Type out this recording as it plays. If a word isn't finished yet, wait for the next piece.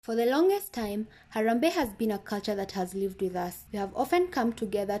For the longest time, Harambee has been a culture that has lived with us. We have often come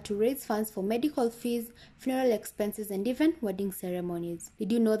together to raise funds for medical fees, funeral expenses, and even wedding ceremonies.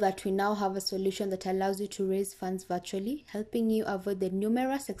 Did you know that we now have a solution that allows you to raise funds virtually, helping you avoid the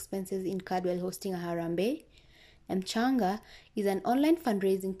numerous expenses incurred while hosting a Harambee? Mchanga is an online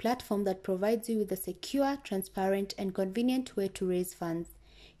fundraising platform that provides you with a secure, transparent, and convenient way to raise funds.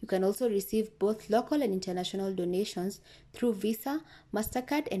 You can also receive both local and international donations through Visa,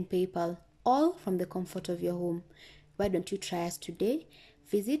 MasterCard, and PayPal, all from the comfort of your home. Why don't you try us today?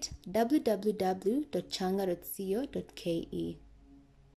 Visit www.changa.co.ke.